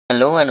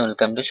Hello and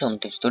welcome to some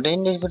tips. Today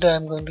in this video I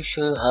am going to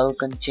show you how you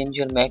can change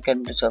your MAC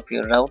address of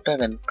your router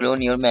and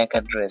clone your MAC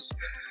address.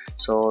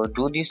 So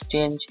do this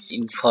change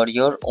for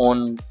your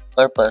own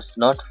purpose,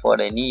 not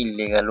for any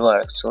illegal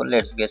work. So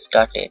let's get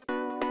started.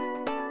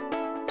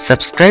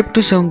 Subscribe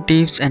to Some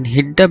Tips and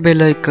hit the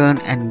bell icon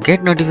and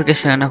get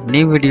notification of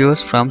new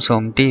videos from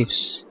Some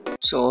Tips.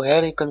 So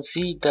here you can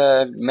see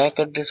the MAC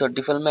address or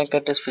default MAC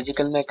address,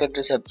 physical MAC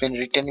address have been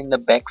written in the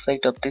back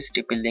side of this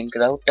TP-Link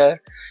router.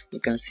 You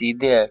can see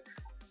there.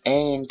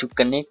 And to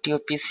connect your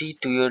PC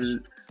to your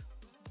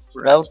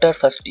router,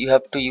 first you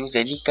have to use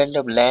any kind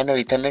of LAN or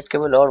Ethernet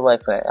cable or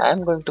Wi-Fi. I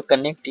am going to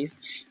connect this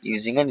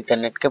using an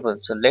Ethernet cable.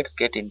 So let's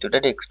get into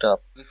the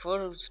desktop.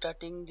 Before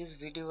starting this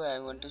video, I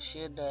want to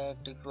share that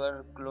if you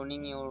are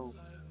cloning your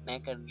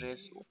MAC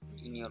address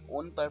in your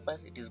own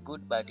purpose, it is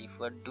good, but if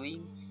you are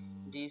doing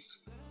this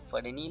for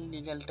any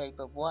illegal type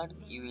of work,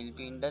 you will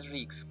be in the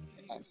risk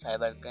and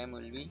cybercrime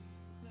will be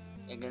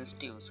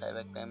against you.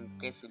 Cybercrime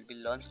case will be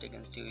launched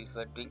against you if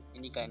you are doing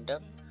any kind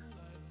of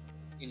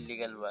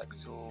illegal work.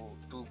 So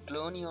to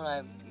clone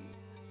your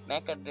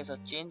MAC address or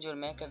change your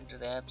MAC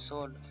address, I have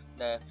showed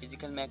the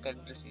physical MAC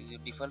address is your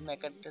default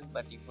MAC address,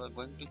 but if you are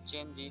going to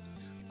change it,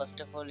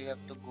 first of all you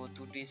have to go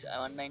to this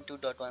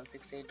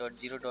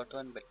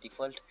 192.168.0.1 but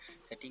default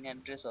setting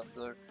address of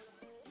your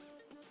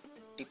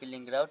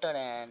TP-Link router,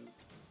 and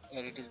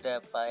here it is the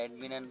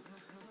admin and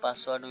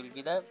password will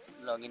be the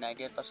login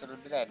ID and password will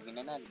be the admin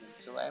and admin.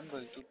 So I am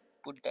going to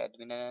put the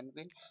admin and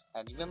admin,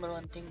 and remember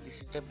one thing,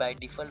 this is the by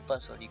default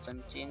password, you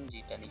can change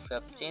it, and if you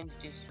have changed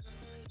this,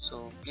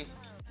 so please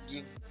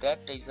give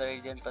that user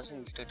ID and password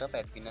instead of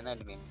admin and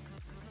admin.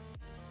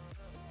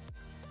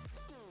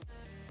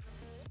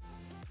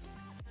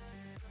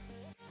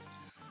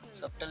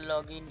 So after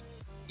login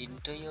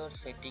into your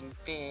setting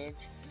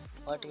page,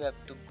 what you have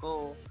to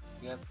go,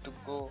 you have to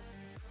go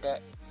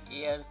the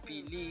ARP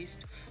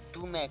list.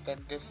 Two MAC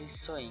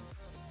addresses showing,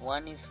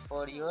 one is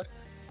for your,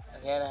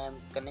 here I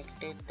am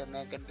connected, the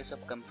MAC address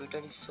of computer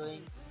is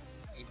showing,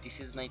 this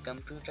is my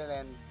computer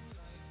and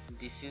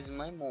this is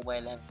my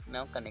mobile. I am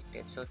now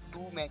connected, so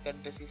two MAC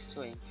address is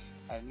showing,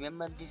 and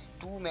remember this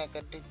two MAC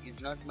address is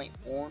not my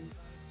own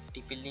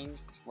TP-Link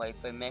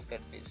Wi-Fi MAC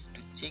address.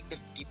 To check the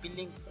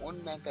TP-Link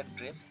own MAC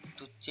address,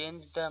 to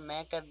change the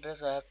MAC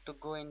address I have to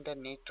go in the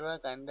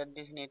network. Under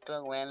this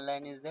network WAN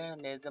line is there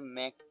and there is a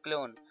MAC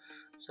clone.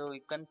 So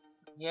you can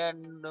here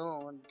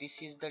know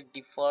this is the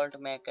default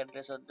MAC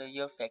address of the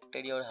your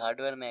factory or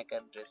hardware MAC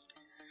address.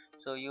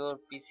 So your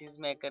PC's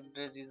MAC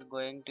address is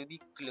going to be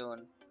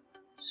clone.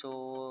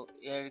 So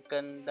here you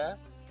can the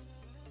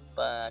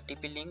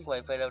TP-Link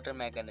Wi-Fi router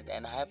MAC address,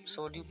 and I have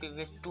showed you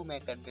previous two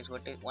MAC address.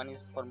 One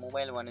is for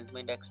mobile, one is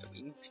my desktop.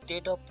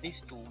 Instead of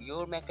these two,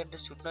 your MAC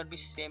address should not be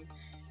same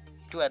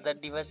to other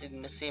devices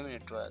in the same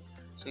network.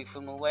 So if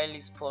your mobile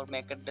is for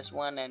MAC address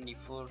 1 and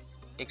if your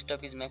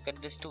desktop is MAC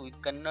address 2, you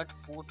cannot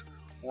put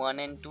 1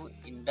 and 2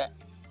 in the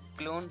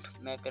cloned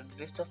MAC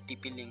address of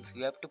TP-Links.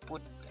 You have to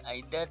put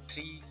either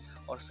 3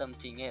 or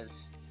something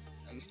else.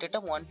 Instead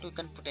of 1 2 you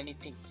can put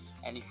anything,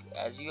 and if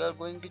as you are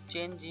going to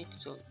change it,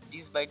 so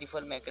this by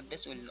default MAC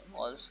address will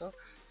also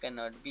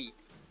cannot be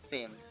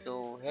same.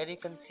 So here you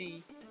can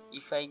see,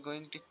 if I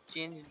going to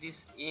change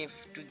this F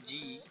to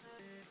G,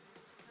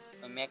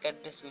 my MAC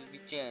address will be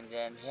changed,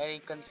 and here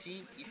you can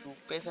see if you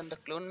press on the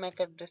clone MAC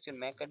address, your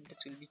MAC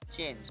address will be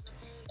changed.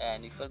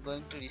 And if you are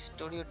going to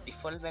restore your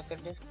default MAC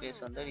address,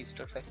 press on the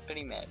restore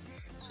factory MAC.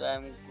 So I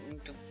am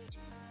going to,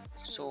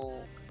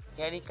 so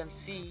here you can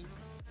see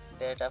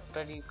that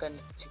after you can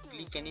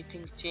click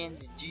anything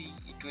change G,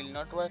 it will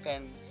not work,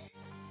 and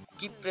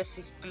keep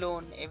pressing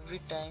clone every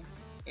time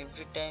you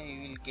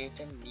will get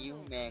a new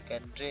MAC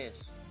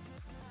address.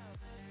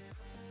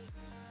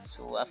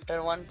 So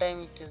after one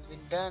time it has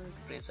been done,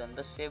 press on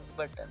the save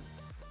button.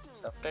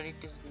 So after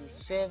it has been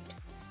saved,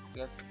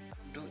 you have to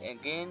do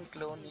again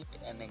clone it,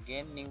 and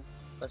again new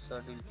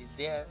password will be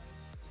there,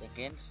 so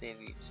again save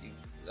it. So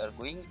you are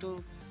going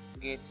to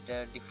get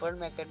the default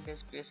MAC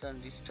address, press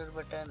on restore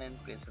button and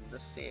press on the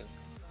save.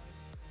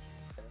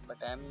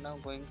 But I am now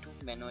going to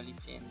manually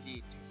change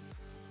it.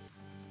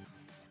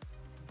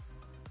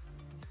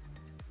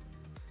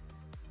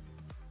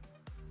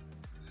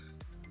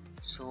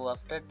 So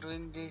after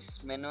doing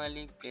this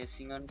manually,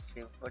 pressing on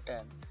save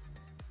button,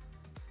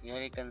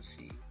 here you can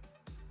see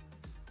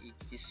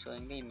it is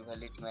showing the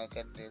invalid MAC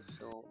address.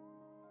 So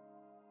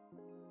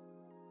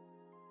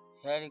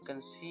here you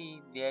can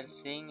see they are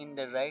saying in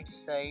the right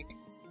side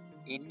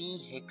any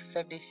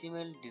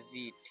hexadecimal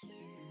digit.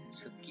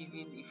 So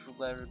given if you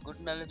have good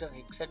knowledge of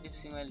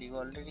hexadecimal, you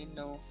already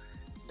know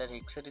that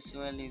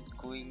hexadecimal is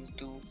going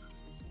to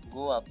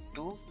go up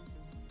to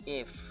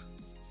F.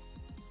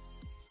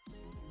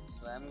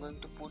 So I am going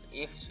to put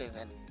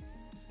F7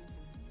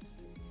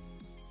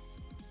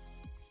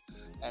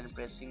 and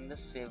pressing the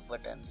save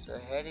button. So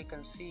here you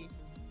can see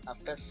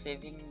after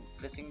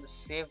pressing the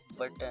save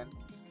button,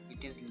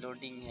 it is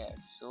loading here.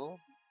 So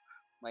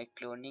my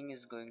cloning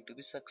is going to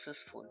be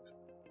successful.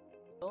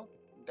 So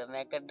the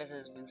MAC address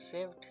has been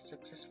saved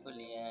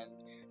successfully, and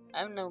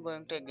I'm now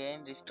going to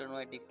again restore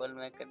my default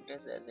MAC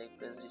address. As I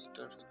press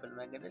restore default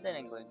MAC address, and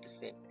I'm going to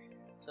save.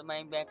 So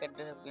my MAC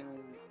address have been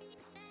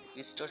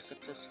restored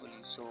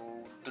successfully. So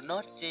do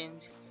not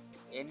change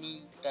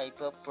any type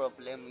of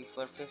problem if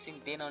you are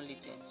facing, then only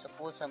change.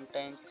 Suppose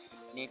sometimes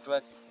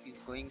network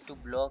is going to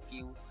block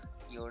you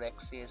your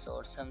access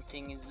or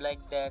something is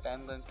like that.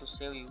 I'm going to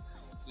show you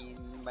in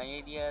my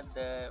area.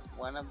 The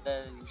one of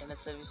the internet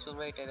service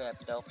provider have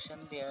the option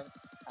there.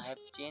 I have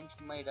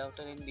changed my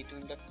router in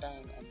between that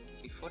time, and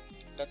before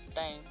that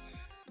time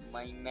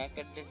my MAC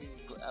address is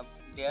up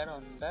there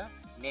on the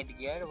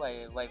Netgear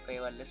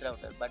Wi-Fi wireless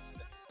router. But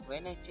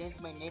when I change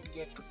my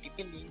Netgear to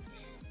TP-Link,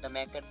 the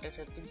MAC address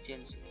has been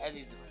changed as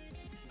usual,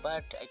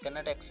 but I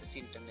cannot access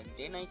internet.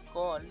 Then I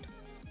called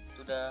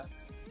to the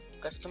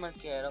customer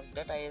care of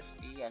that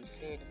ISP and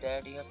said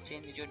that you have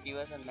changed your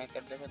device and MAC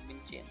address have been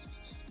changed.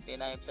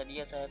 Then I have said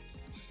yes, I have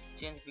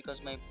changed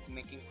because my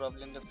making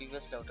problem the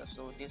previous router.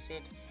 So they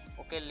said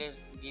okay, let's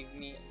give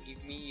me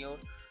your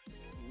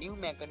new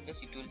MAC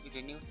address. It will be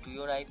renewed to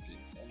your IP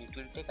and it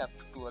will take up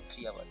to 2 or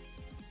 3 hours.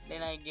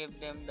 Then I gave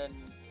them the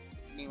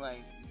new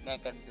MAC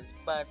address.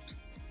 But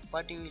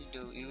what you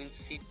will do? You will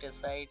sit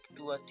aside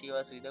 2 or 3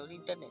 hours without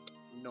internet?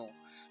 No.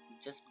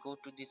 Just go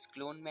to this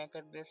clone MAC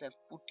address and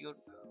put your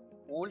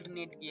old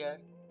Netgear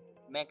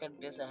MAC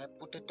address. I have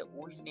put it the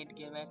old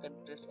Netgear MAC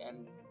address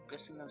and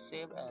pressing on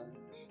save, and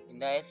in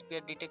the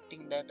ISP are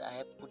detecting that I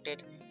have put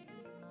it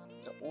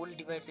the old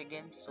device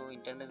again, so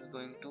internet is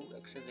going to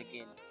access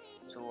again.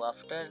 So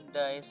after the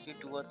ISP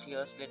 2 or 3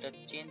 hours later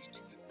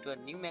changed to a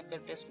new MAC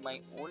address, my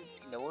old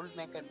in the old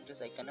MAC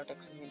address I cannot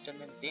access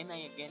internet. Then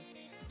I again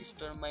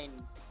restore my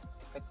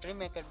factory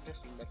MAC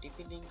address in the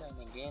TP-Link,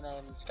 and again I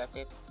am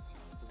started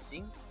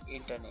using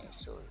internet.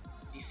 So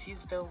this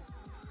is the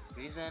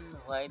reason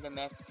why the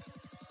MAC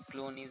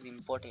clone is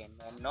important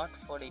and not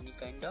for any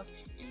kind of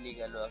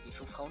illegal work. If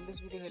you found this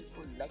video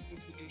helpful, like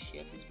this video,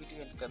 share this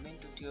video and comment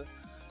with your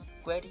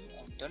query,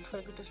 and don't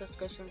forget to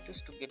subscribe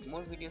to get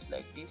more videos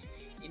like this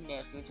in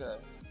near future.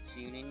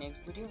 See you in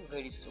next video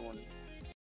very soon.